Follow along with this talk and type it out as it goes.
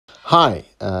Hi,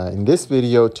 in this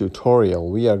video tutorial,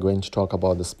 we are going to talk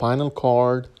about the spinal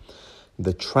cord,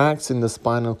 the tracts in the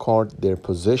spinal cord, their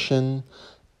position,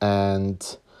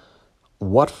 and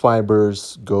what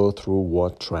fibers go through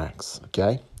what tracts,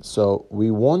 okay? So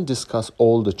we won't discuss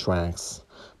all the tracts,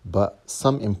 but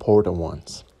some important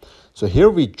ones. So here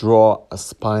we draw a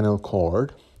spinal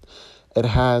cord. It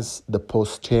has the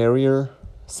posterior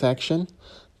section,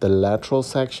 the lateral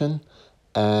section,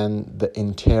 and the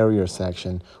interior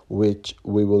section, which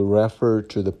we will refer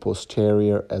to the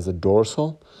posterior as a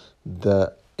dorsal,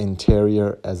 the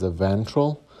interior as a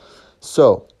ventral.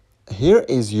 So here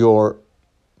is your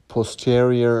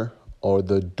posterior or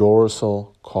the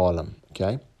dorsal column,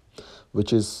 okay,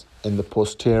 which is in the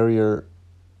posterior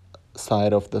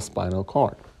side of the spinal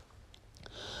cord.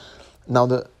 Now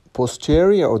the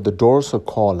posterior or the dorsal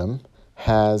column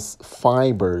has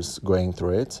fibers going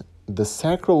through it. The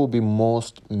sacral will be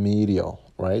most medial,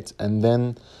 right? And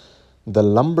then the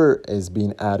lumbar is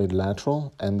being added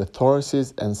lateral, and the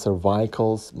thoraces and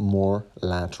cervicals more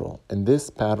lateral. In this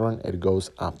pattern, it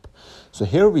goes up. So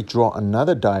here we draw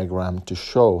another diagram to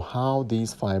show how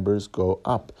these fibers go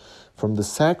up. From the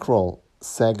sacral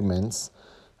segments,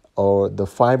 or the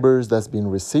fibers that's been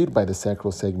received by the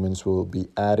sacral segments will be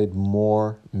added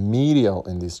more medial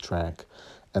in this tract.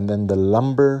 And then the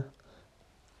lumbar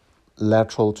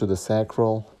lateral to the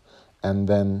sacral, and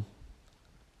then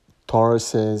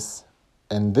thoraces.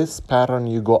 And this pattern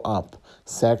you go up: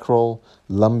 sacral,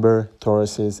 lumbar,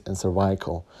 thoraces, and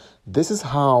cervical. This is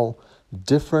how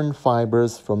different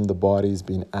fibers from the body is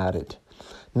being added.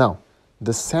 Now,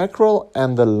 the sacral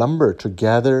and the lumbar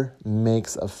together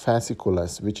makes a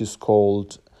fasciculus, which is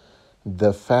called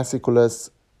the fasciculus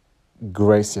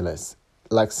gracilis.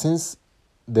 Like, since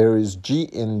there is G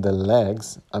in the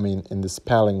legs, in the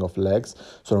spelling of legs,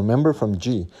 so remember from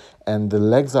G, and the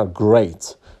legs are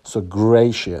great, so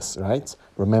gracious, right?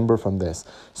 Remember from this.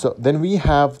 So then we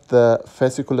have the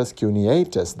fasciculus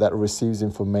cuneatus that receives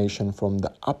information from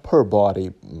the upper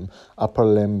body, upper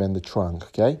limb, and the trunk,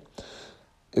 okay?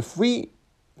 If we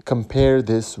compare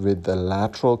this with the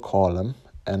lateral column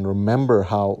and remember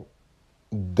how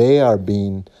they are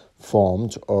being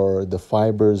formed, or the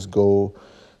fibers go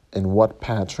in what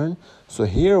pattern. So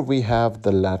here we have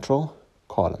the lateral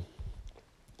column.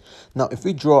 Now, if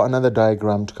we draw another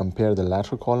diagram to compare the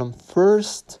lateral column,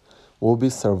 first will be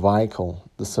cervical.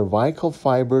 The cervical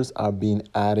fibers are being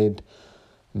added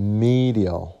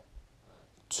medial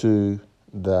to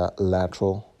the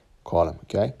lateral column,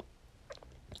 okay?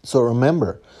 So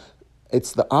remember,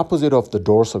 it's the opposite of the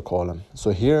dorsal column. So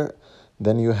here,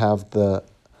 then you have the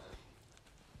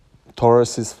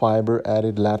thoracic fiber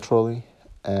added laterally,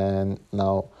 and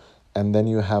then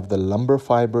you have the lumbar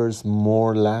fibers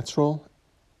more lateral,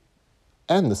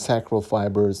 and the sacral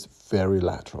fibers very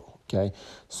lateral, okay?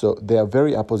 So they are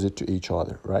very opposite to each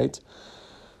other, right?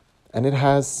 And it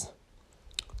has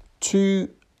two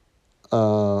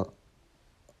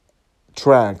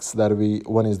tracts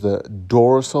one is the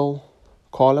dorsal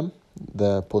column,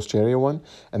 the posterior one,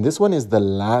 and this one is the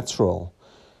lateral.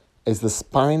 Is the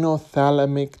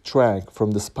spinothalamic tract.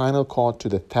 From the spinal cord to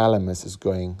the thalamus is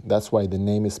going. That's why the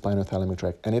name is spinothalamic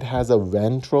tract. And it has a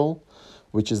ventral,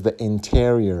 which is the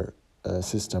interior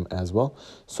system as well.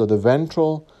 So the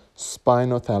ventral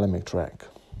spinothalamic tract.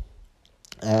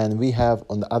 And we have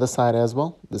on the other side as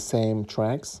well the same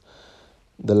tracts,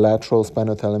 the lateral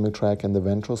spinothalamic tract and the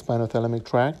ventral spinothalamic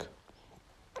tract,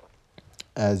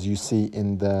 as you see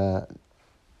in the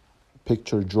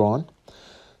picture drawn.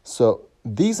 So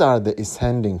these are the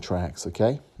ascending tracts,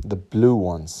 okay? The blue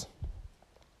ones.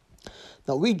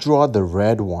 Now we draw the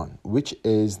red one, which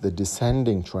is the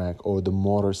descending tract or the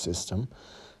motor system.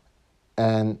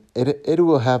 And it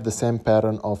will have the same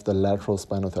pattern of the lateral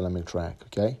spinothalamic tract,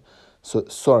 okay? So,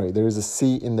 sorry, there is a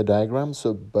C in the diagram,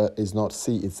 but it's not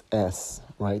C, it's S,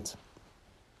 right?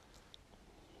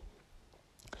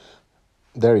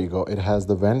 There you go. It has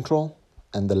the ventral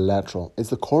and the lateral.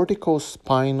 It's the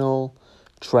corticospinal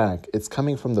tract. It's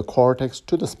coming from the cortex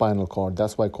to the spinal cord.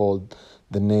 That's why called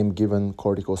the name given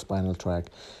corticospinal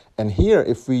tract. And here,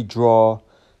 if we draw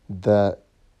the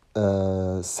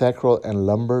sacral and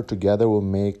lumbar together, will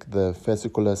make the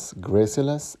fasciculus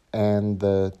gracilis, and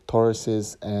the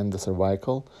thoraces and the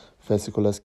cervical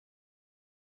fasciculus.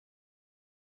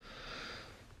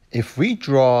 If we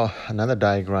draw another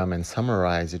diagram and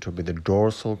summarize, it will be the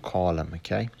dorsal column,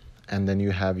 okay? And then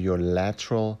you have your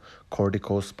lateral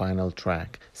corticospinal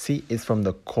tract. See, it's from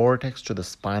the cortex to the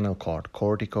spinal cord,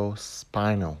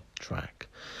 corticospinal tract.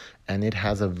 And it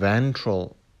has a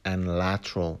ventral and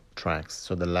lateral tracts.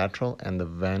 So the lateral and the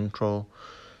ventral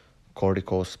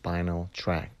corticospinal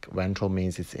tract. Ventral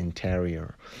means it's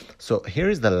interior. So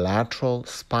here is the lateral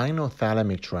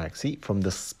spinothalamic tract. See, from the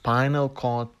spinal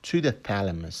cord to the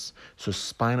thalamus. So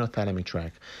spinothalamic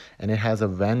tract. And it has a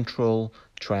ventral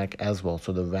tract as well.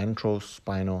 So the ventral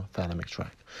spinothalamic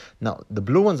tract. Now, the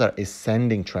blue ones are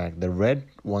ascending tract. The red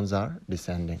ones are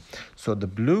descending. So the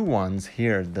blue ones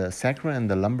here, the sacral and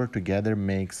the lumbar together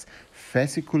makes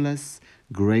fasciculus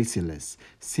gracilis.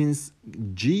 Since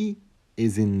G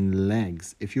is in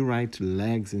legs, if you write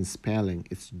legs in spelling,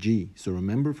 it's G. So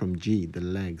remember from G, the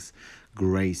legs,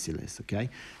 gracilis, okay?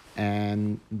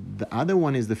 And the other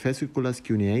one is the fasciculus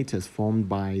cuneatus, formed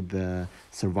by the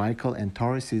cervical and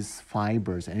thoracic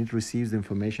fibers, and it receives the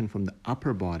information from the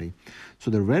upper body.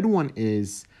 So the red one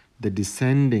is the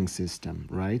descending system,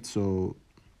 right? So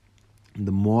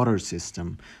the motor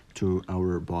system to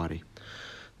our body.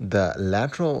 The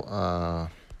lateral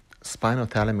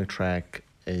spinothalamic tract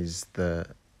is the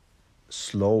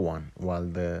slow one, while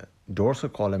the dorsal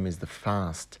column is the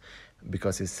fast,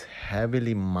 because it's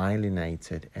heavily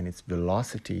myelinated and its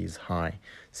velocity is high.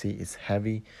 See, it's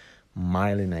heavy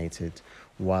myelinated,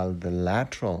 while the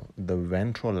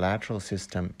ventrolateral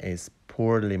system is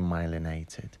poorly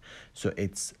myelinated. So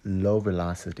it's low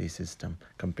velocity system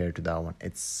compared to that one.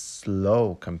 It's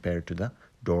slow compared to the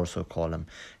dorsal column.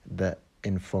 The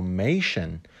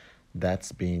information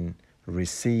that's been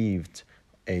received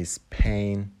is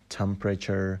pain,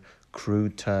 temperature,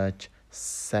 crude touch,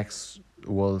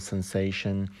 sexual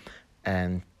sensation,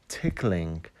 and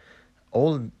tickling.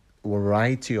 All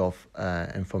variety of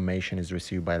information is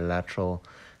received by lateral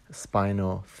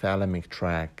spinothalamic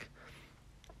tract,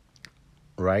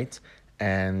 right?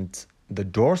 And the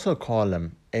dorsal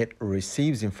column, it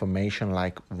receives information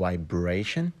like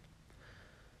vibration,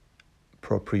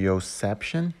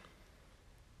 proprioception,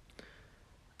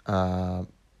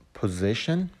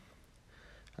 position,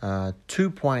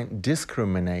 2-point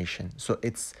discrimination. So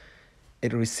it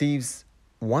receives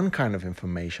one kind of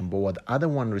information, but what the other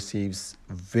one receives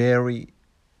very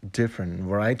different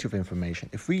variety of information.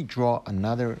 If we draw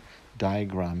another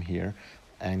diagram here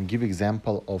and give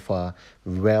example of a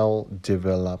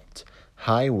well-developed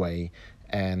highway,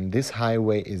 and this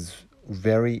highway is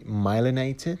very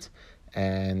myelinated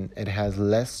and it has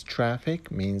less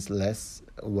traffic, means less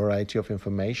variety of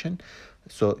information.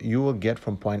 So you will get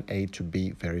from point A to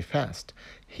B very fast.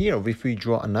 Here, if we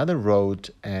draw another road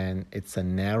and it's a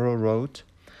narrow road,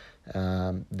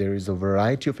 there is a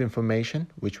variety of information,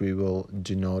 which we will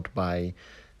denote by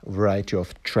variety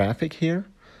of traffic here.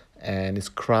 And it's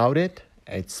crowded,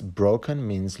 it's broken,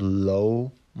 means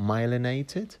low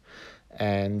myelinated.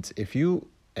 And if you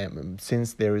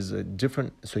since there is a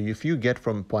different, so if you get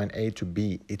from point A to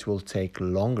B, it will take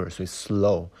longer, so it's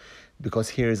slow, because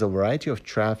here is a variety of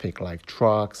traffic like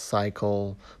trucks,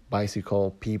 cycle,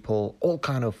 bicycle, people, all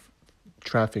kind of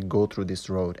traffic go through this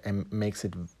road and makes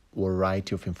it a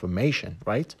variety of information,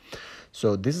 right?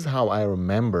 So this is how I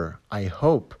remember. I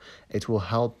hope it will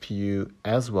help you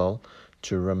as well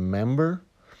to remember.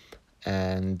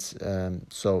 And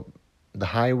so the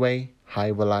highway,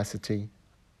 high velocity,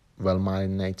 well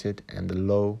myelinated, and the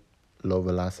low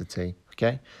velocity.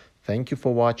 Okay, thank you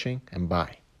for watching, and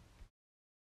bye.